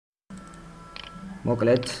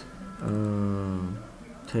მოკლედ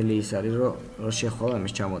მთელი ის არის რომ შეხვალ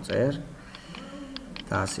ამის ჩამოწერ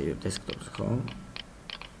და ასევე დესკტოპს ხო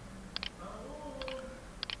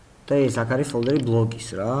და ეს აქ არის ფოლდერი ბლოგის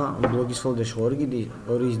რა ბლოგის ფოლდერში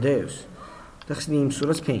ორი ისდევს და ხსნი იმ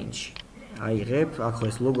სურათს Paint-ში აიღებ აქ ხო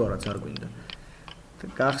ეს ლოგო რაც არ გვინდა და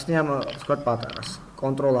გახსნი ამ თქვა პატარას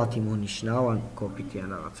Ctrl+A მონიშნავ ან copy-ი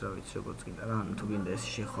ან რაღაც რა ვიცი როგორც გინდა რა თუ გინდა ეს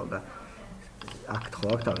შეხვალ და აქ ხო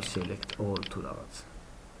აქ თავის select all თუ რაღაც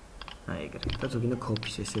აი ეგრე და თუ გინდა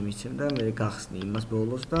copy-ს ესე მიცემ და მე გახსნი იმას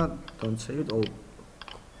ბოლოს და don't save it all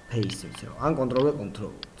paste მიცემ ან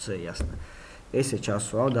Ctrl+C ясно ესე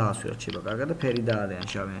ჩასვავ და ასვირა შეიძლება კარგად და ფერი დაადიან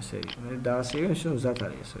შავი ესე მე დაასივე ისე მზად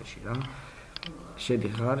არის ესეში რა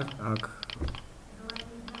შედიხარ აქ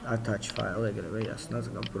attach file ეგრევე ясно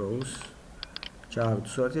ზგა browse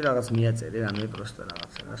ჩავდსვართი რაღაც მიაწერი რამე პროსტა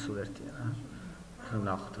რაღაცა რა სულ ერთია რა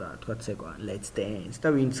ნახოთ რა თქვა ცეკვა let's dance და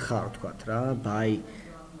ვინც ხარ თქვა რა by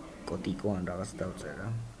კოტიკო ან რაღაც დავწერ რა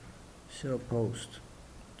show post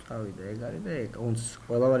წავიდე ეგ არის და ეგ უნდა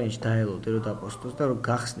ყველა ვარიანტში დაელოდე რომ დაპოსტოს და რომ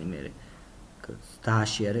გახსნი მე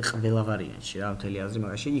დააშიარე ყველა ვარიანტში რა მთელი აზრი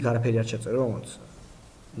მაგაში იქ არაფერი არ ჩაწერო მომწ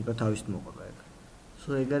იქა თავის მოყვა ეგ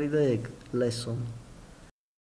სულ ეგ არის და ეგ lesson